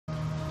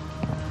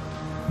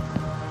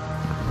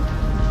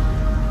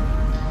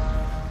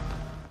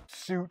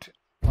suit,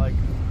 like,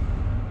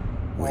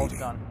 all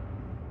done.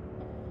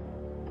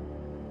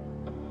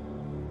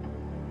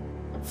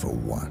 For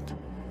what?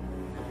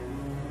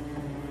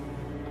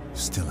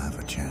 Still have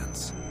a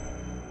chance.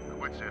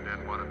 Quit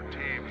sending one of the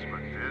teams,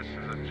 but this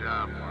is a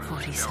job.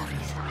 47.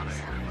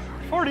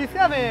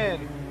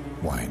 47!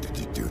 Why did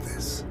you do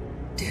this?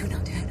 Do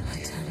not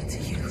tell it to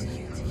you.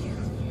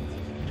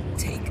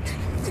 Take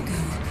the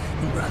gun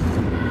and run.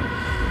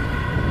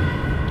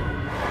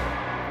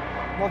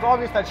 Well, it's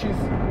obvious that she's,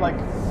 like,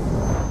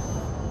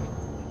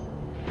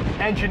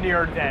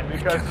 engineered then,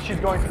 because she's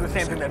going through the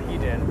same thing that he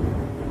did.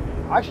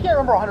 I actually can't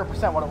remember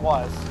 100% what it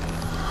was.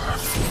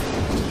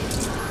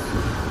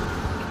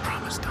 I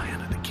promised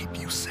Diana to keep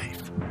you safe.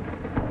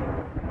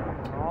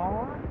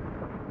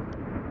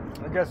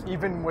 I guess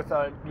even with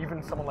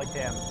even someone like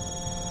him,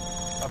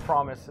 a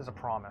promise is a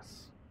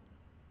promise.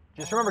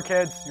 Just remember,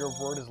 kids, your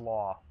word is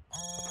law.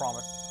 A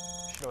promise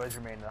should always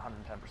remain at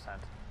 110%.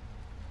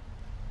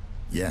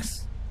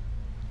 Yes.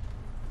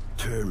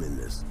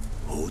 Terminus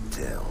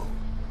Hotel,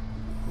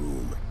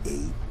 room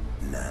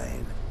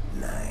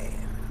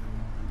 899.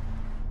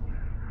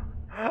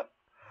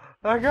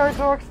 That guy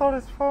talks on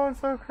his phone,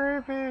 so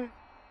creepy.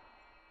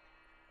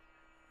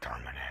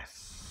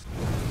 Terminus.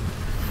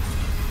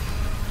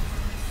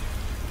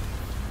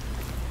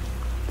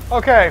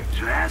 Okay,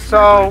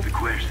 so the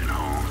question,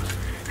 Holmes,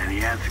 and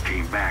the answer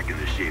came back in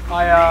the shape of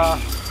I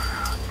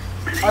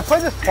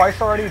played this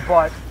twice already,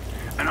 but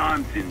an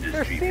arms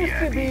industry there seems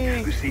to be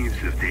who seems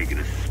to have taken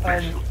a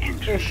special an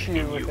interest issue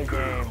in with you, the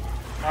girl. game.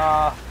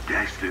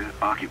 Dexter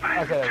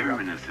occupies Okay, the there we go.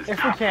 terminus.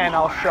 If we can,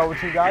 I'll show it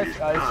to you guys. It's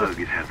just,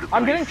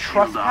 I'm getting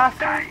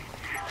trespassing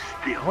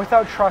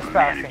without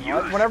trespassing.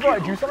 Whenever I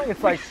do something,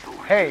 it's like,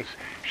 hey,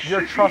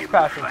 you're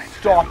trespassing,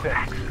 stop it.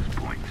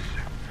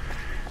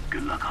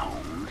 Good luck,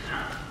 Holmes.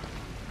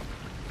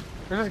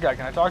 Who's this guy?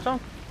 Can I talk to him?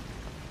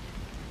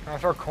 Can I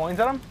throw coins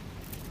at him?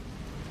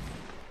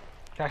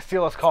 Can I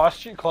steal his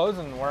costume, clothes,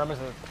 and wear him as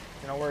a,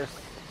 wear his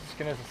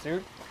skin as a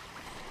suit?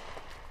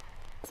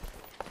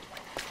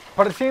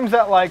 But it seems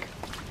that, like,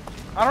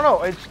 I don't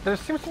know, there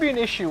seems to be an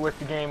issue with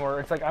the game where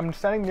it's like I'm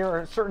standing near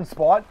a certain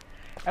spot,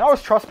 and I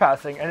was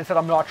trespassing, and it said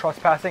I'm not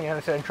trespassing, and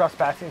it said I'm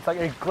trespassing. It's like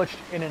it glitched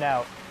in and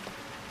out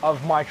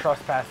of my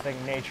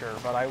trespassing nature,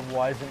 but I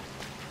wasn't.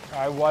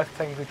 I was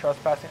technically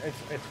trespassing.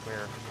 It's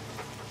weird.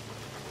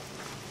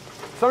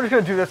 So I'm just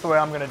going to do this the way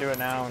I'm going to do it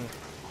now, and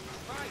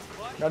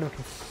not even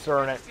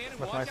concern it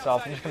with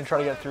myself. I'm just going to try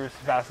to get through as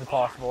fast as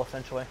possible,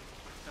 essentially.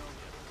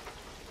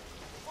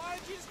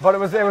 But it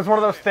was one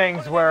of those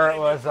things where it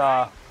was,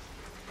 wrong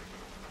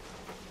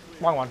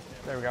one.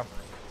 There we go.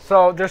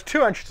 So there's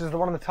two entrances, the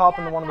one on the top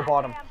and the one on the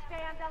bottom.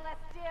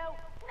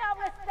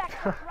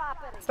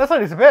 That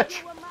lady's a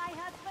bitch.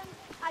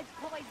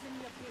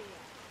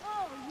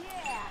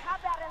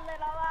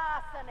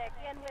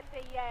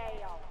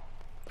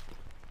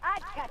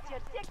 I'd cut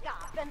your dick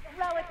off and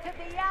throw it to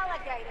the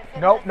alligators.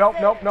 Nope.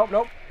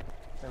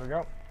 There we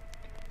go.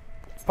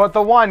 But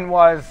the one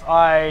was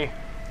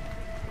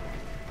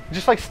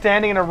just like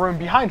standing in a room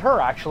behind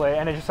her, actually,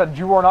 and it just said,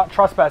 you are not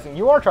trespassing,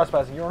 you are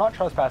trespassing, you are not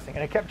trespassing,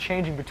 and it kept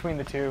changing between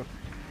the two,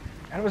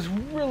 and it was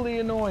really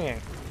annoying,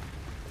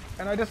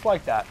 and I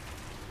disliked that.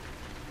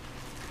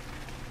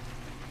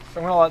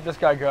 So I'm going to let this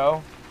guy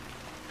go.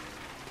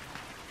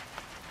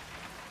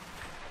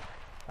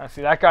 I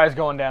see that guy's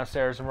going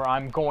downstairs where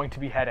I'm going to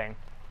be heading.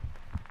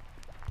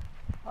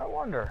 I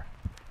wonder.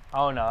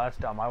 Oh no, that's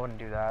dumb, I wouldn't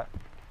do that.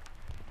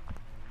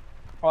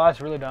 Oh,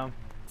 that's really dumb.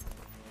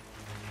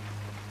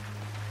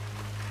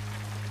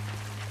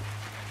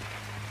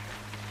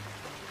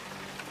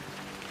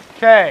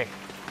 Okay.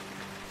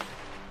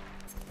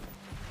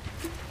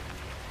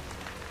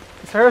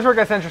 So here's where it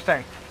gets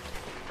interesting.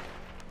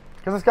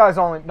 Because this guy's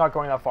only not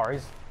going that far.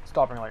 He's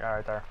stopping like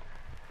right there.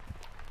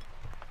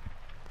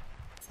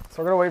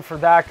 So we're going to wait for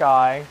that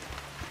guy.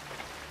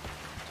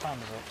 What time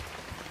is it?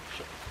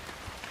 Shit.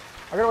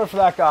 I'm going to wait for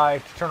that guy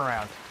to turn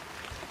around.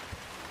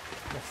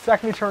 The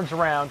second he turns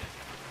around,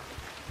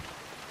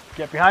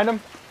 get behind him,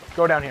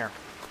 go down here.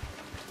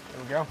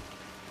 There we go.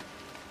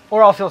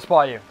 Or else he'll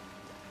spot you.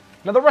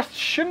 Now the rest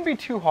shouldn't be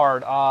too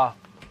hard. I'm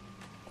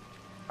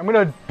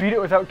gonna beat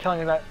it without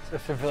killing a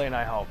civilian,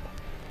 I hope.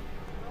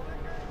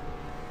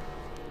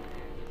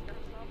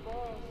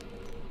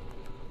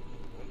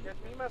 Don't catch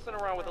me messing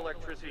around with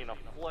electricity in a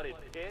flooded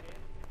pit.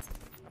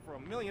 Not for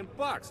 $1 million,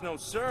 no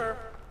sir.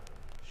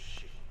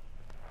 Shit.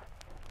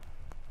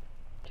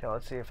 Okay,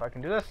 let's see if I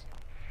can do this.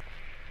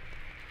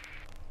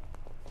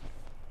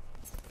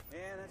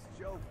 Man, that's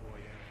Joe for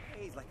you.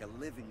 He's like a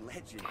living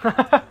legend.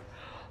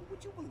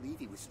 Would you believe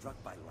he was struck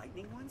by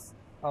lightning once?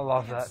 I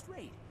love that.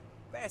 Straight.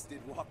 Bastard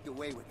walked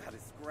away without a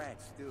scratch,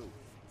 too.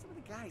 Some of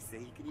the guys say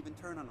he can even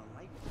turn on a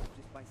light bulb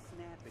just by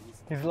snapping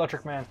his... He's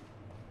Electric Man.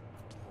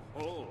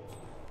 Oh.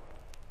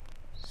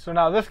 So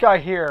now this guy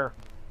here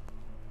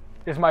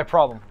is my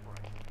problem.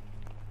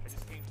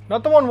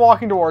 Not the one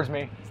walking towards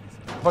me,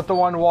 but the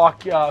one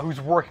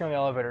who's working on the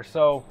elevator.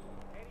 So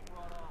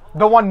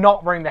the one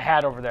not wearing the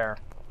hat over there.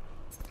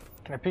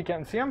 Can I peek out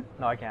and see him?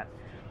 No, I can't.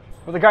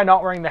 But the guy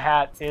not wearing the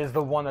hat is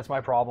the one that's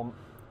my problem.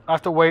 I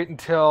have to wait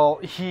until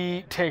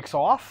he takes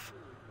off.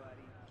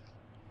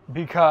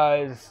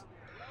 Because...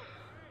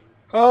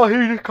 oh,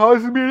 he just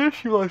causes me an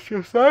issue, let's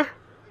just say.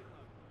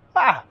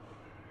 Ah!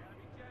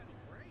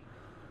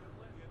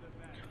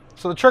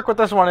 So the trick with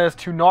this one is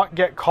to not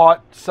get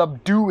caught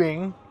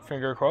subduing,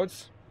 finger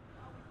quotes,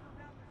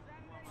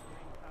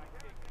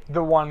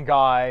 the one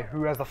guy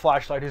who has the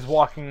flashlight who's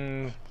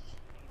walking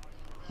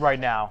right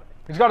now.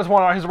 He's got his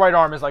one arm, his right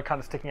arm is like kind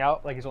of sticking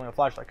out like he's holding a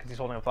flashlight because he's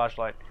holding a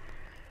flashlight.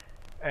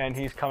 And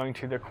he's coming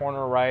to the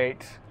corner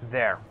right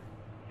there.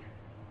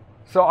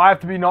 So I have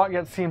to be not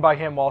get seen by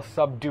him while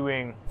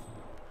subduing.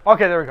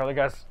 Okay, there we go.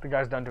 The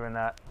guy's done doing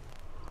that.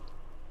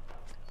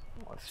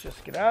 Let's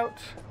just get out.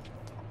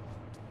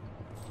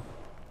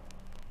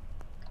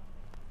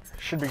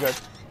 Should be good.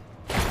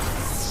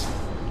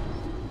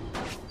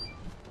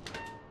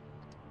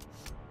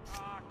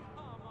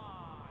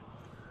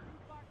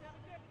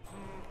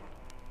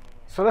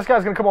 So this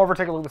guy's gonna come over,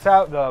 take a look at this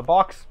out, the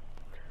box.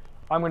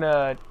 I'm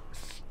gonna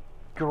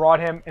garrote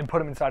him and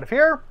put him inside of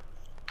here.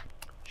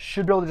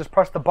 Should be able to just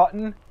press the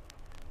button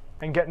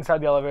and get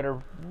inside the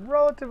elevator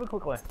relatively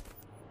quickly.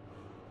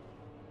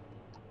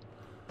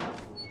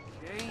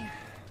 Okay.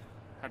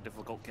 How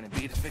difficult can it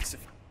be to fix it?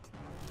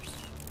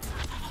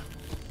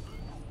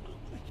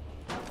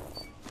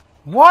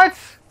 What?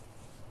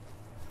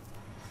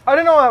 I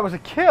didn't know that was a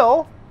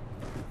kill.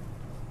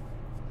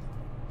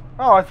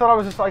 Oh, I thought I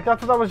was just like, I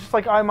thought that was just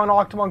like I'm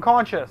knocked him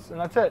unconscious, and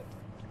that's it.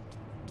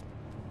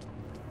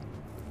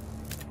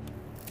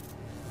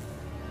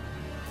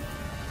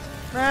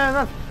 Man,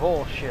 that's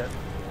bullshit.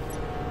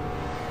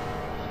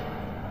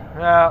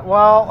 Yeah,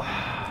 well...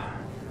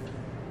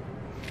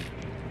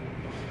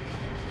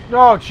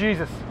 oh,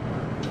 Jesus.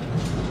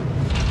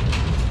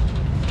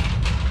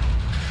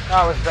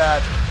 That was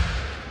bad.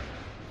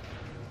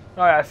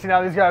 Oh yeah, see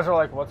now these guys are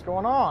like, what's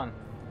going on?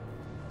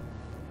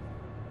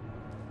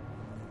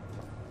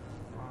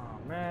 Oh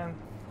man.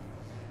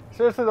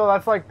 Seriously though,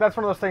 that's one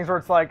of those things where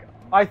it's like,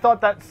 I thought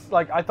that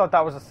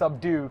was a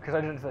subdue because I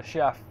did it to the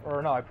chef.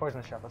 Or no, I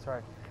poisoned the chef, that's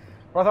right.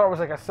 But I thought it was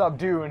like a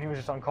subdue and he was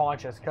just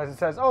unconscious because it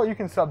says, oh, you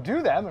can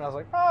subdue them. And I was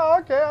like, oh,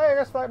 okay, I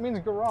guess that means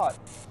garrote.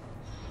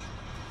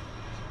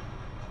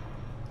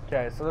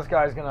 Okay, so this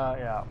guy's gonna,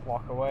 yeah,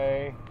 walk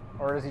away.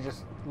 Or does he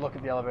just look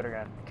at the elevator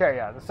again? Okay,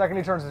 yeah, the second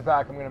he turns his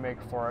back, I'm gonna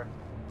make for it.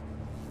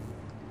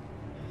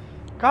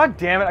 God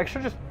damn it, I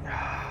should just...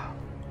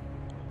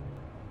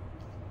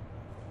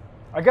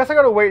 I guess I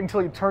gotta wait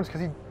until he turns,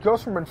 because he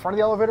goes from in front of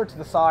the elevator to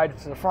the side,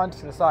 to the front,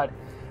 to the side.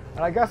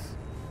 And I guess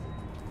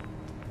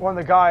when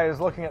the guy is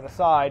looking at the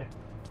side,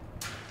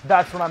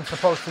 that's when I'm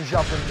supposed to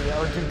jump into the,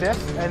 or do this,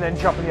 and then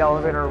jump in the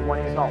elevator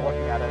when he's not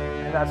looking at it.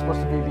 And that's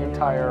supposed to be the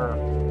entire...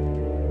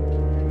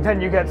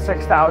 Then you get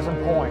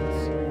 6,000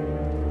 points.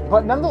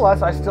 But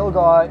nonetheless, I still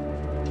got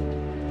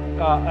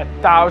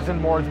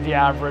 1,000 more than the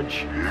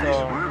average. Nice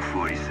So work,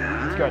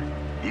 47. it's good.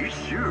 You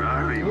sure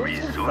are a You're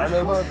resourceful son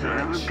of a son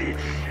of a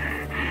bitch.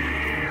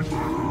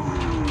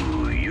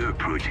 Ooh, you're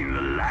approaching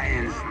the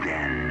lion's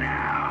den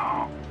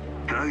now.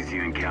 Thugs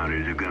you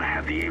encountered are gonna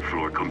have the 8th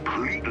floor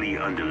completely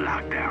under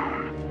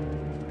lockdown.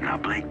 Now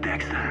Blake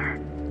Dexter,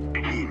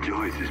 he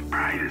enjoys his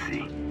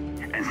privacy,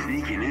 and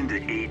sneaking into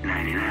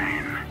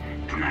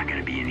 899 is not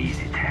gonna be an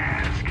easy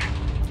task.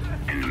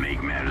 And to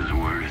make matters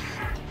worse,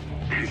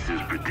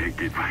 Dexter's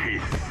protected by a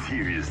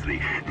seriously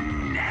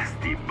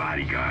nasty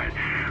bodyguard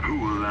who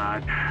will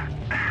not,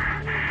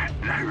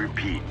 I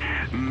repeat,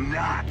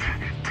 not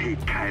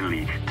take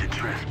kindly to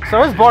trespass.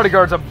 So his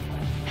bodyguard's a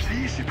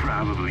She should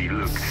probably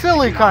look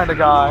silly kind of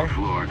guy.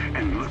 Floor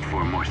and look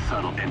for a more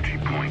subtle entry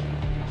point.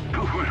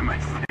 But what am I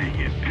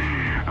saying?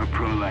 A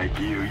pro like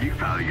you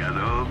probably got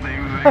the whole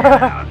thing figured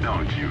out,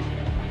 don't you?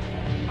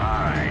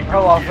 Alright. I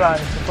love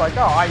that. It's just like,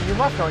 oh, you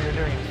must know what you're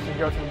doing. You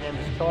go through the game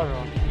just to kill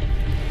everyone.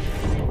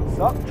 What's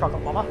up,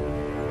 chocolate mama?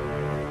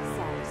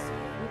 Sorry, sir.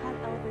 We've had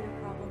elevator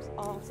problems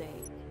all day.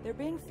 They're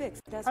being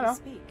fixed as we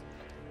speak.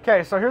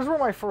 Okay, so here's where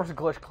my first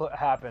glitch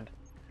happened.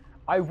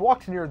 I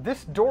walked near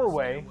this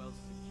doorway,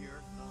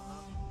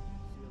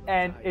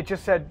 and it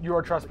just said, you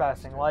are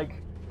trespassing.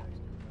 Like,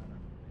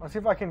 let's see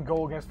if I can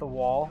go against the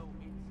wall.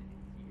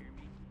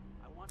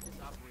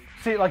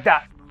 See, like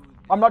that.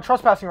 I'm not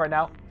trespassing right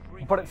now,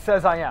 but it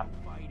says I am.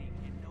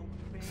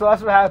 So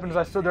that's what happened is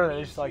I stood there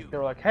and they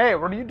were like, hey,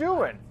 what are you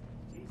doing?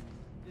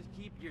 Just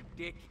keep your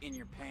dick in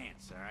your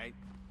pants, all right?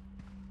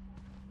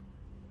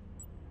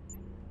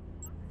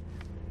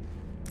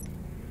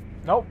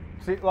 Nope.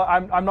 See,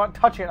 I'm not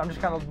touching it. I'm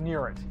just kind of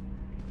near it.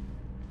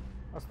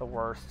 That's the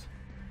worst.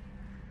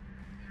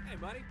 Hey,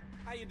 buddy.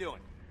 How you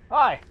doing?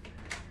 Hi.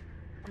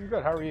 I'm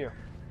good. How are you?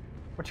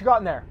 What you got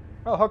in there?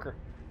 Oh, hooker.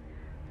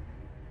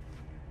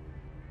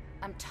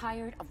 I'm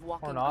tired of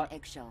walking Or on not.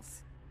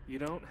 eggshells. You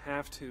don't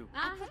have to.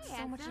 I put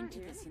so much into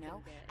this, you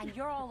know? And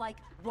you're all like,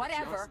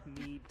 whatever.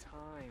 Just need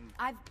time.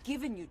 I've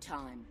given you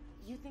time.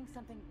 You think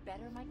something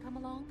better might come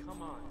along?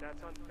 Come on,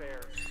 that's unfair.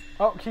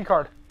 Oh, key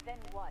card. Then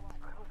what?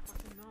 I don't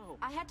fucking know.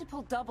 I had to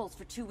pull doubles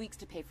for 2 weeks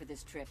to pay for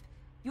this trip.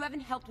 You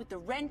haven't helped with the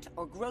rent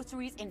or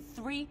groceries in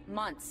 3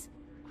 months.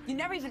 You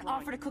never even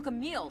offer to cook a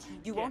meal.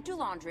 You won't do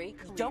laundry,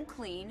 you don't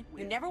clean,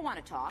 you never want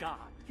to talk.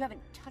 You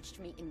haven't touched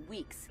me in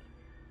weeks.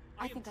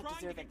 I think I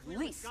deserve at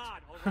least.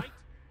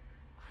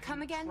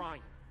 Come again?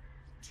 Trying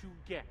to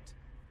get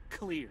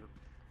clear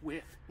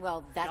with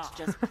Well, that's God.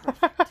 just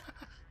perfect.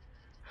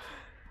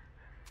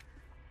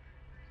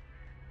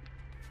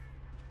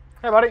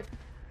 Hey, buddy.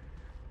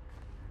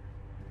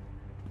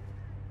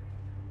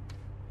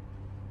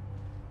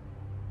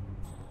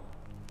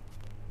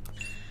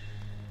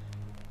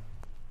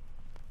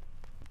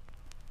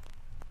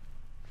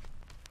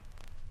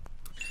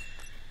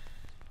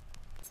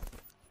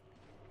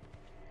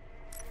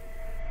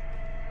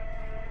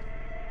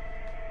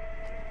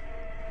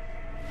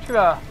 Should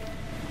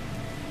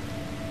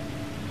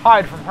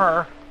hide from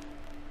her.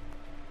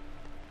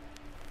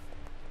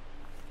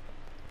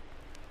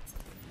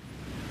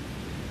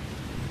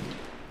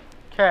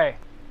 Okay.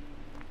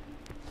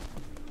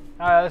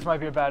 This might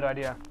be a bad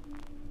idea.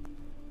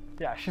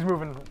 Yeah, she's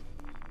moving.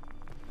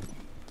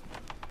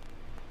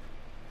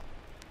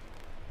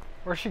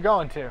 Where's she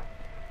going to?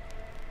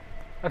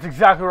 That's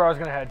exactly where I was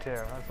going to head to.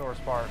 That's the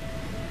worst part.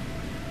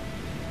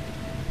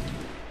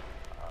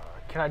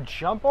 Can I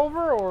jump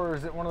over, or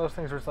is it one of those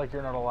things where it's like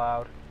you're not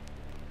allowed?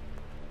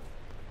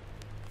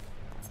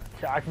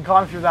 Okay, I can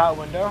climb through that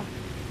window.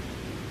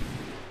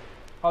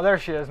 Oh, there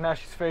she is. Now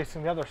she's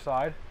facing the other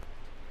side.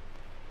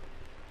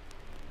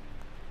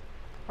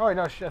 Oh wait,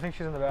 no, I think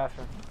she's in the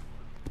bathroom.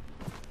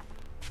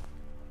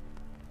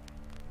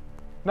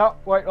 No,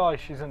 wait, oh,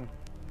 she's in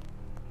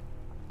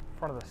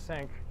front of the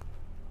sink.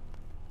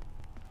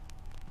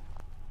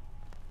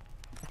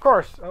 Of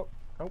course. Oh,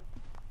 nope.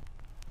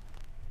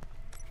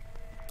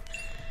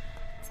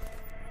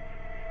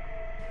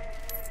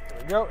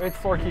 There we go. 8th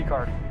floor key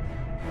card.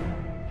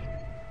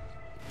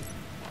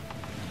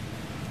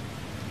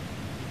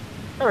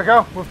 There we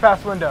go. Move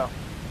past window.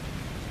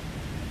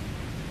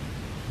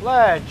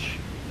 Ledge.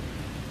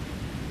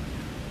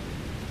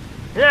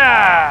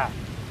 Yeah!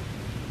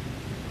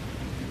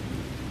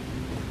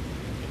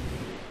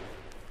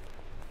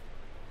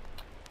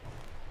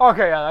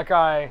 Okay, yeah, that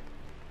guy.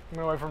 I'm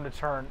gonna wait for him to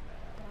turn.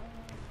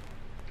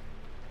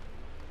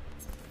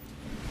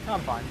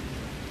 I'm fine.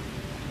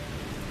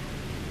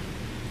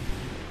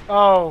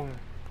 Oh.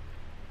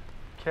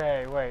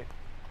 Okay, wait.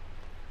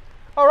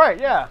 Oh, right,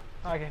 yeah.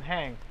 I can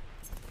hang.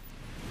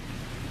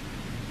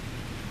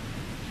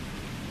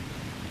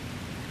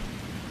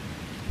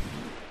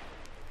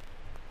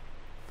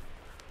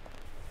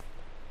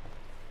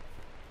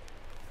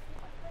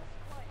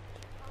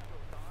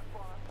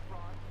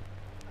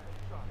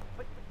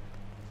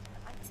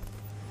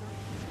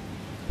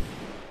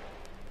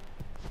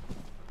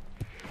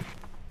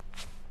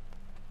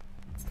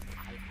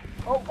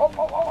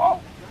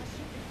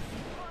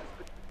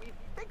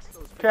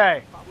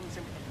 Okay.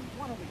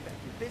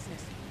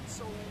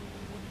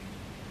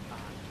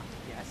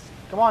 Yes.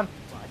 Come on.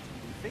 But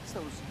we fix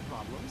those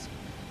problems.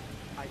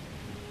 I know.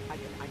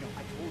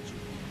 I told you.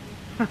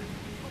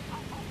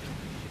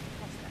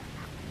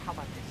 How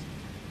about this?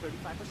 35%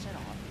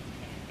 off,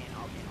 and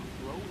I'll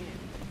throw in.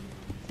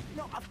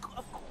 No, of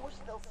course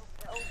they'll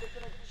sell.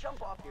 They're gonna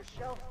jump off your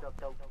shelves.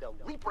 They'll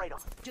leap right on.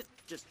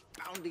 Just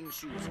bounding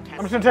shoes. I'm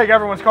just gonna take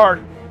everyone's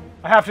card.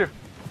 I have to.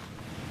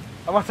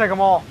 I want to take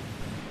them all.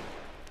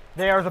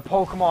 They are the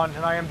Pokemon,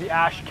 and I am the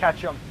Ash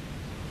Ketchum.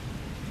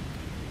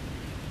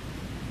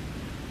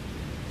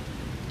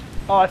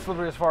 Oh, that's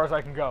literally as far as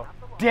I can go.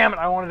 Damn it,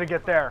 I wanted to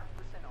get there.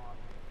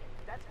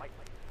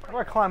 How do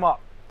I climb up?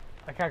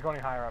 I can't go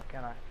any higher up,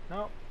 can I?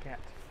 No, can't.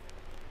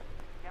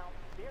 Now,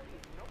 there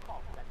is no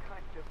call for that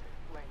kind of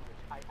language.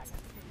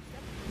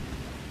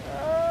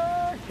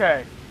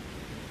 Okay.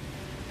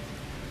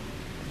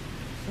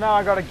 So now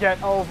I gotta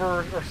get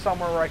over or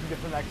somewhere where I can get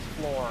to the next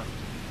floor.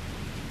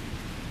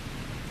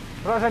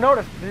 But as I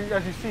noticed,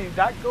 as you see,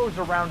 that goes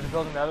around the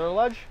building, the other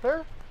ledge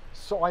there.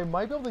 So I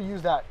might be able to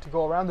use that to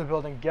go around the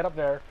building, get up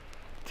there,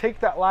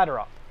 take that ladder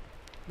up,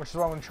 which is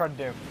what I'm going to try to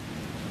do.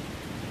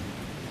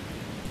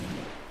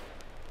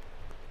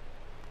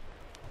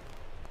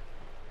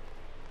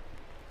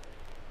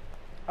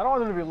 I don't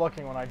want them to be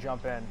looking when I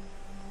jump in.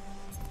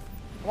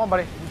 Come on,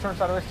 buddy. You turn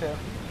sideways too.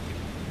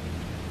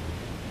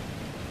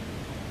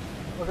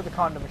 Look at the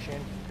condom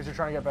machine, because you're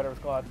trying to get better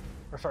with God.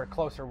 Or sorry,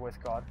 closer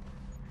with God.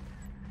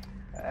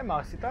 Hey,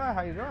 Mamacita,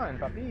 how you doing,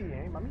 papi?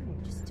 Hey,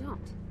 mami. Just don't.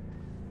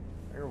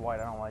 You're white,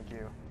 I don't like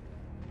you.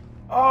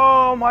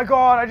 Oh my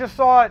god, I just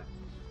saw it!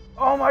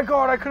 Oh my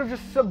god, I could have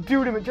just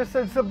subdued him. It just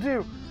said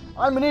subdue.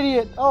 I'm an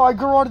idiot. Oh, I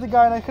garroted the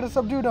guy and I could have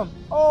subdued him.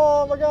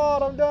 Oh my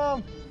god, I'm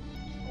dumb.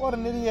 What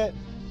an idiot.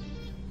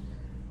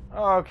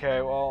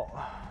 Okay, well,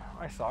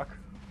 I suck.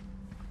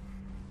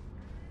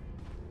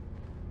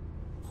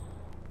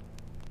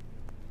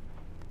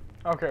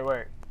 Okay,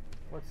 wait.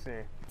 Let's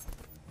see.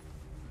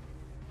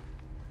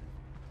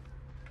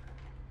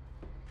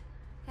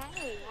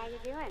 Hey, how you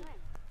doing?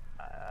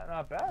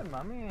 Not bad,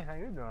 mommy. How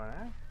you doing,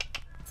 eh?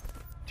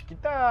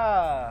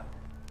 Chiquita!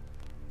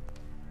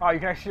 Oh, you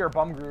can actually see our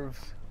bum grooves.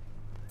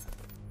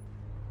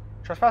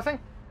 Trespassing?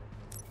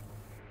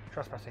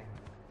 Trespassing.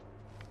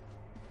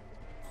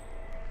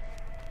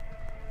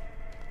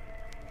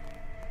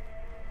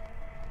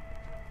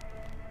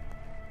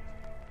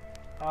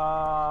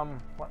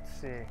 Let's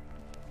see.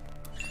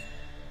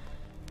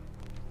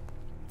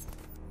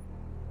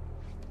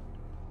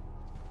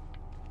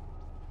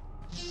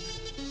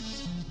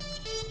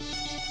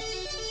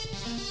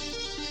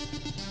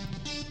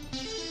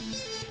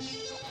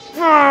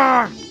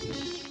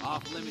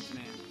 Off limits,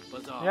 man.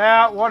 Buzz off.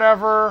 Yeah,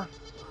 whatever.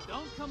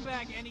 Don't come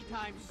back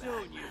anytime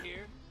soon, you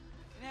hear?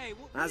 And hey,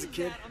 As a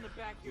kid, on the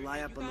back here? lie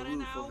You up on got the an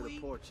roof over the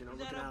owie? porch, you know, Is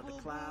looking that a out at the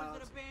boo-boo? Is clouds.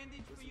 that a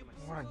bandage for your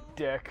What a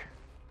dick.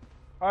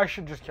 I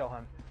should just kill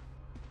him.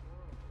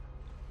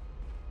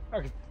 I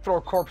could throw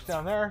a corpse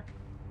down there.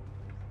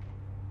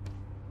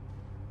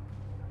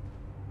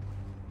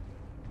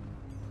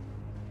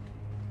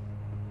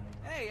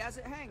 Hey, how's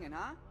it hanging,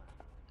 huh?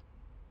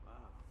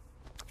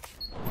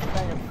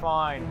 Hanging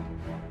fine.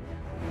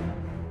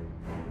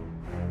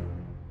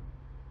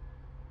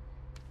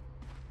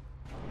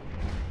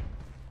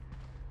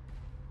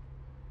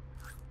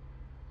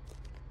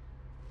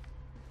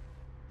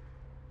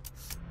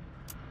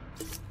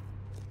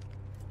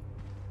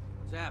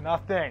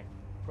 Nothing.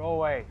 Go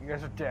away. You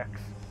guys are dicks.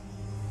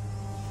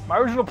 My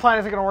original plan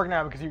isn't going to work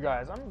now because of you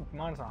guys. I'm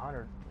minus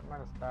 100.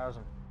 Minus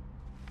 1,000.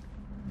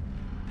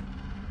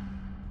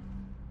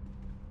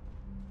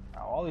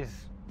 Wow, all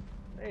these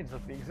nades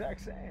look the exact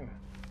same.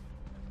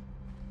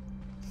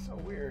 It's so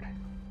weird.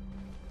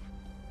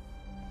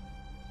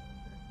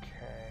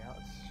 Okay,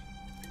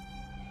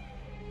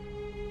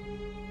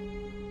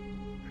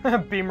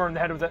 let's... Beamer in the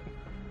head with it.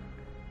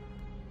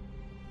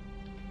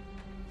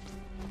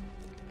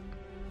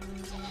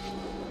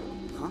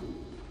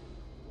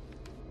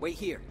 Wait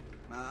here.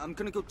 I'm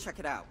gonna go check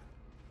it out.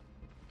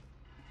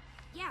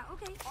 Yeah,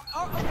 okay.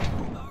 Okay.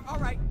 All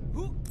right.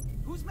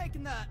 Who's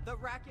making the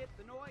racket,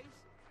 the noise?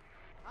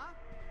 Huh?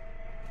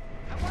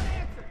 I want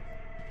answers.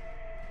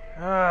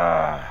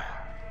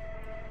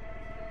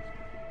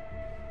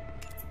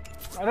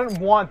 I didn't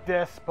want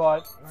this,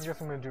 but I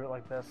guess I'm going to do it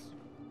like this.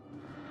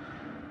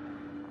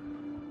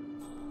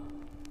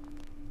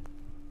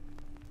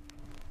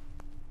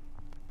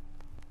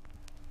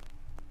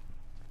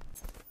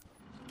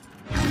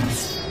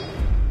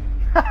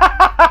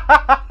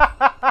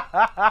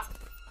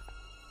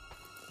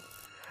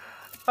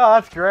 Oh,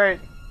 that's great.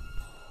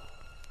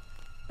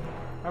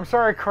 I'm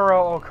sorry,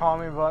 Kuro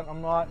Okami, but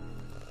I'm not.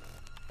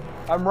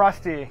 I'm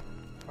rusty,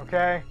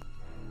 okay?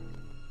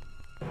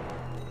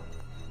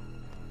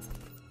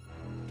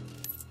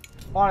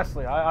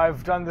 Honestly,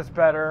 I've done this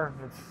better.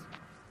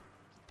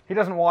 He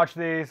doesn't watch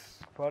these,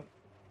 but...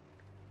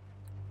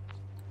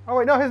 Oh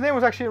wait, no, his name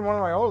was actually in one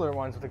of my older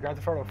ones with the Grand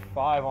Theft Auto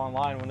 5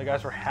 online when the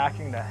guys were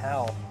hacking to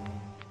hell.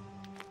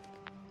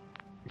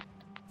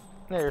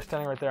 Yeah, you're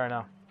standing right there, I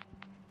know.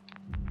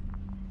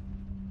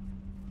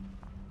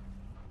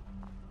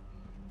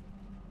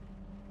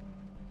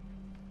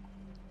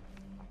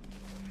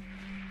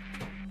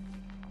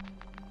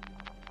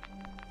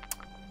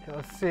 Okay,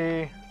 let's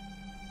see.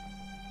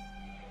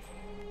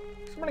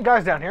 So many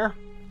guys down here.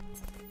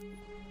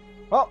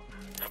 Well,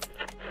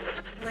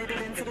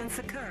 Related incidents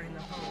occur in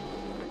the home.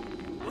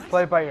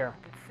 play it by ear.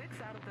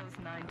 6 out of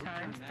those 9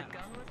 times, the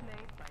gun was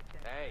made by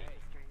Hey,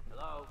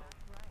 hello.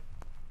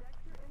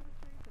 Dexter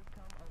Industries has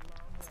come a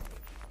long way.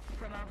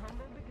 From our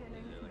humble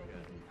beginnings, Is there like a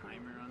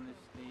timer on this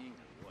thing?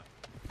 Or what?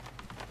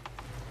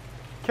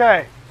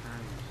 Okay.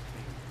 Turn this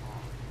thing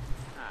on.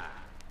 Ah.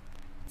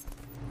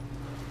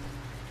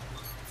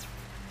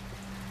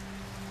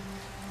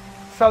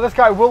 So this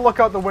guy will look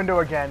out the window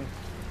again.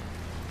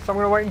 So I'm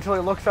going to wait until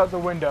he looks out the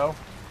window.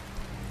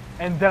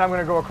 And then I'm going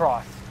to go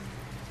across.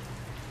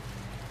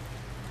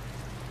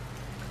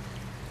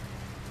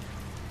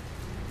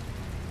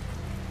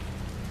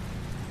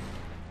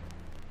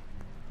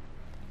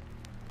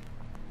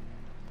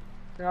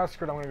 Yeah,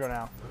 screw it, I'm going to go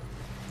now.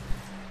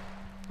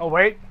 Oh,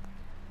 wait.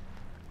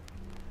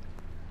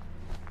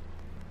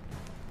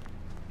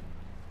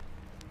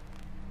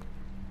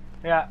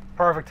 Yeah,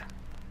 perfect.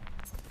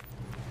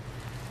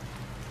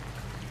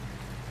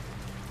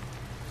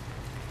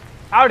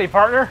 Howdy,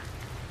 partner.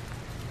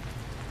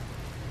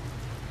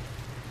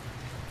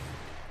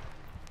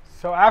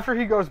 So after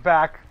he goes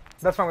back,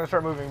 that's when I'm going to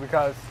start moving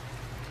because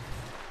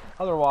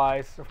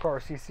otherwise, of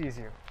course, he sees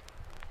you.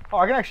 Oh,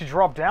 I can actually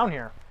drop down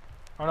here.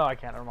 Oh, no, I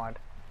can't. Never mind.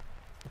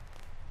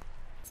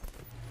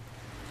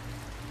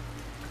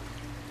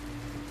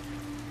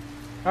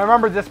 I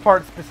remember this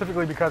part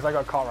specifically because I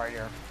got caught right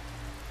here.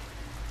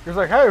 He was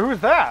like, hey, who's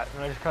that?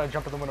 And I just kind of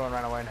jumped out the window and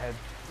ran away and hid.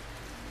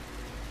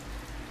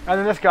 And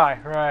then this guy,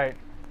 right.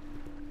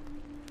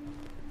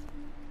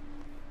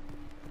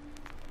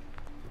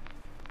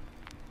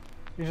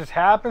 He just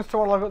happens to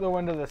want to look out the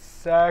window the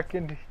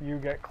second you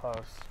get close.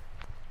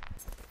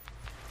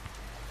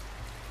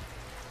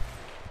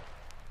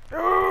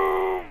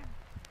 Ooh!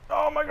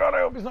 Oh my god, I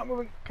hope he's not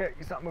moving. Okay,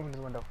 he's not moving to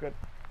the window. Good.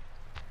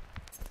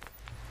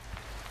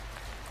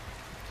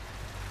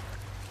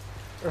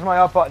 There's my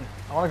up button.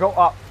 I want to go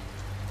up.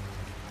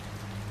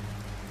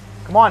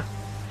 Come on.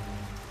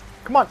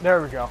 Come on. There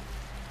we go.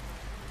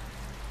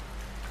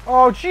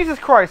 Oh, Jesus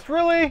Christ,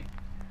 really?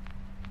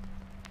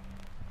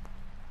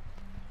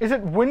 Is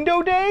it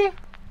window day?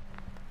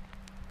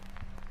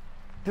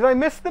 Did I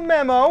miss the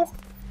memo?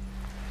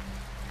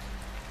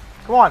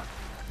 Come on.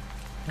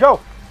 Go.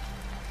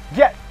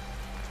 Get.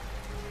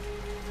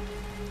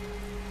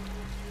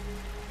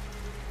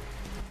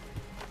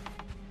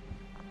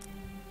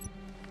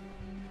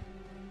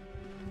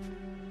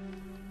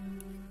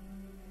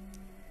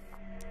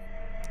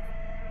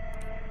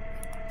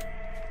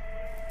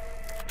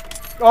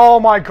 Oh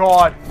my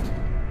God.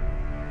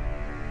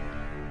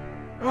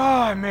 Oh,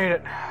 I made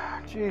it.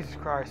 Jesus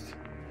Christ.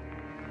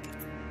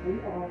 We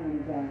all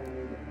died.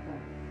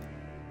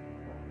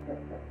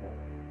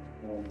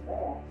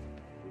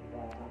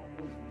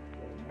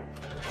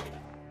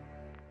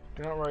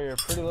 Do not worry your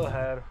pretty little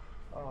head.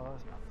 Oh,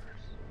 those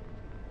numbers.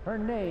 Her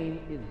name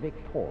is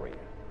Victoria,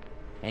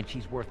 and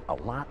she's worth a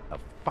lot of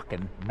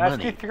fucking That's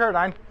money. Keith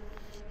Carradine.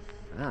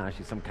 Ah,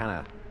 she's some kind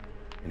of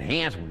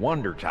enhanced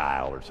wonder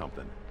child or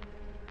something.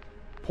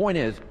 Point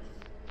is,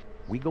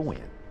 we go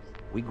in,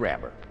 we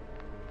grab her,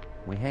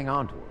 we hang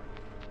on to her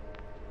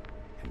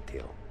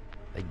until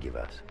they give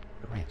us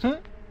the ransom.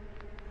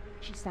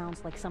 She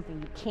sounds like something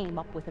you came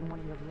up with in one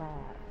of your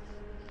labs.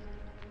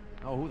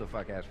 Oh, who the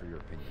fuck asked for your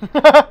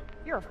opinion?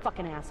 You're a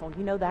fucking asshole,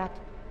 you know that?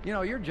 You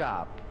know, your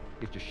job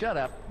is to shut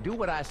up, do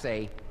what I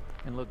say,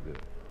 and look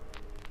good.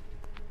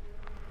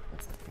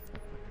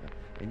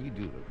 And you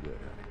do look good,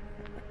 honey.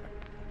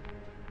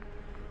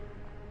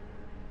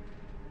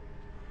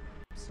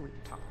 Sweet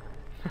talker.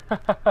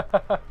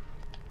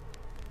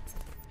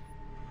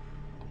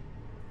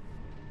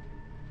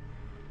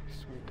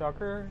 Sweet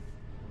talker.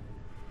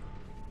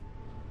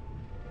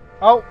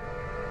 Oh!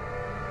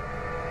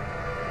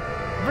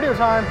 Video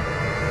time!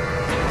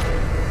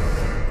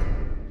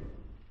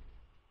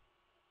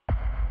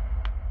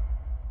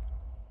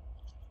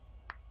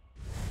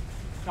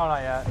 Oh,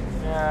 not yet.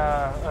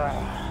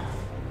 Yeah.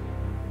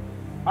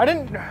 I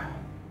didn't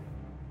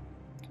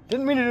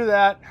mean to do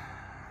that.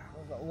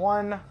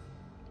 One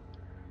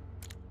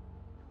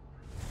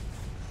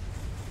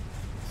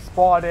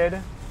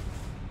spotted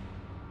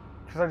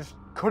because I just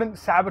couldn't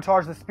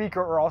sabotage the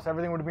speaker, or else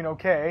everything would have been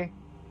okay.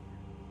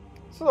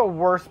 This is the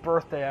worst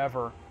birthday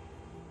ever.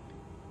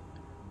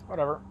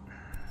 Whatever.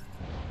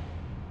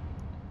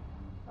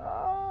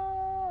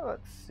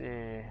 Let's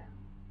see.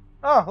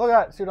 Oh, look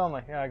at that. Suit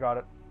only. Yeah, I got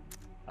it.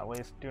 At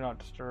least, do not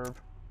disturb.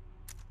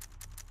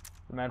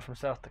 The man from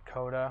South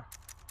Dakota.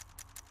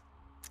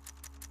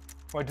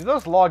 Wait, do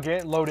those load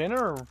in,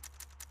 or?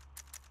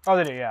 Oh,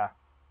 they do, yeah.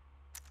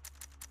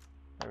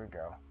 There we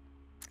go.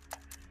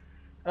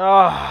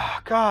 Oh,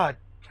 God.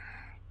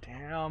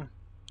 Damn.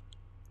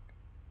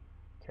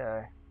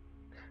 Okay.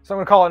 So I'm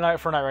going to call it night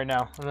for night right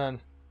now, and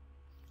then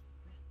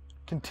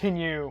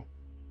continue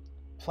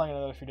playing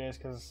another few days,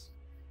 because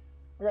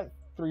I got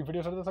 3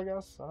 videos out of this, I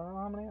guess. I don't know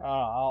how many. I don't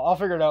know. I'll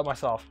figure it out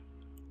myself.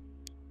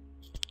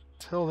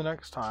 Till the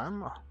next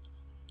time.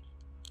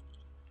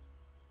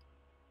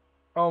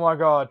 Oh my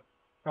God.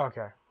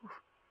 Okay.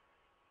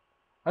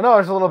 I know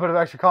there's a little bit of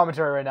extra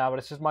commentary right now, but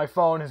it's just my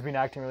phone has been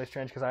acting really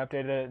strange because I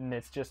updated it, and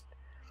it's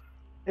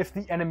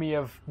the enemy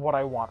of what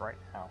I want right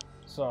now.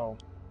 So,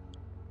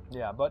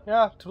 yeah, but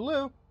yeah,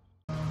 toodaloo.